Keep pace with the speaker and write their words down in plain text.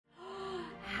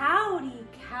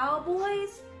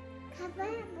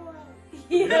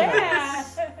Yeah.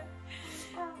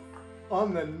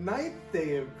 On the 9th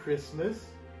day of Christmas,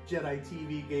 Jedi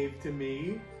TV gave to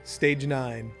me. Stage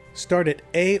 9. Start at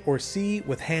A or C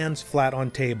with hands flat on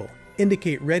table.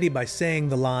 Indicate ready by saying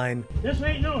the line, "This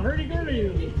ain't no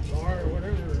hurdy-gurdy," or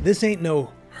whatever. "This ain't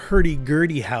no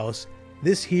hurdy-gurdy house.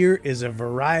 This here is a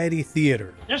variety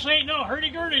theater." "This ain't no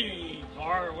hurdy-gurdy,"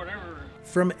 or whatever.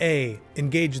 From A,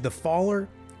 engage the faller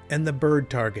and the bird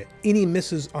target. Any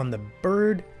misses on the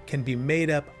bird can be made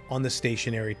up on the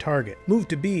stationary target. Move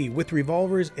to B. With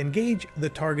revolvers, engage the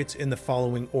targets in the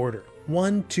following order: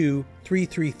 1, 2, 3,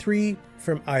 3, 3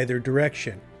 from either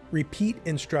direction. Repeat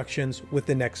instructions with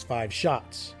the next 5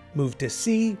 shots. Move to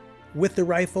C. With the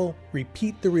rifle,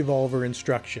 repeat the revolver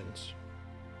instructions.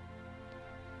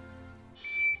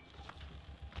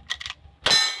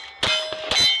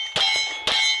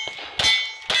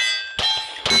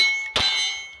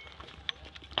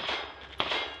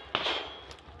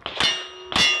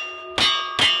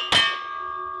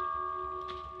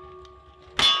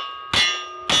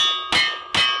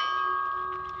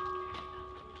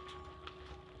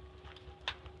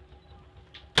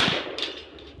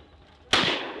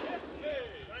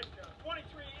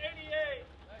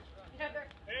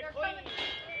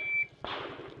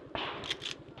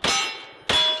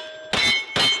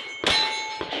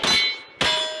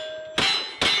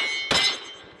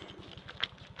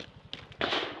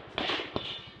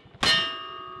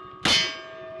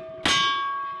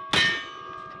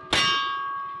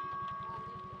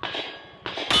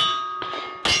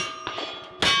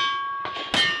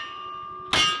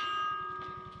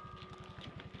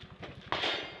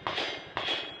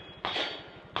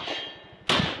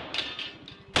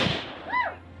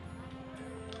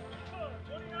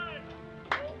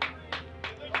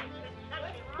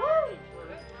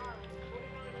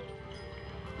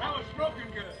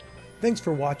 Thanks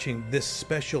for watching this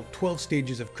special 12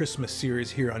 Stages of Christmas series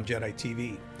here on Jedi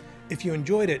TV. If you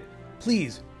enjoyed it,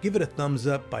 please give it a thumbs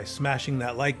up by smashing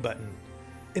that like button.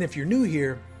 And if you're new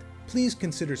here, please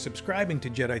consider subscribing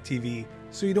to Jedi TV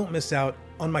so you don't miss out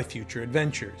on my future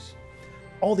adventures.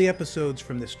 All the episodes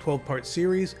from this 12-part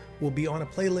series will be on a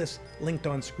playlist linked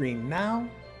on screen now,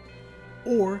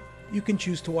 or you can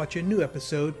choose to watch a new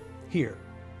episode here.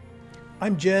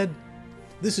 I'm Jed,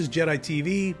 this is Jedi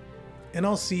TV, and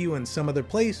I'll see you in some other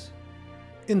place,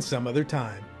 in some other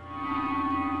time.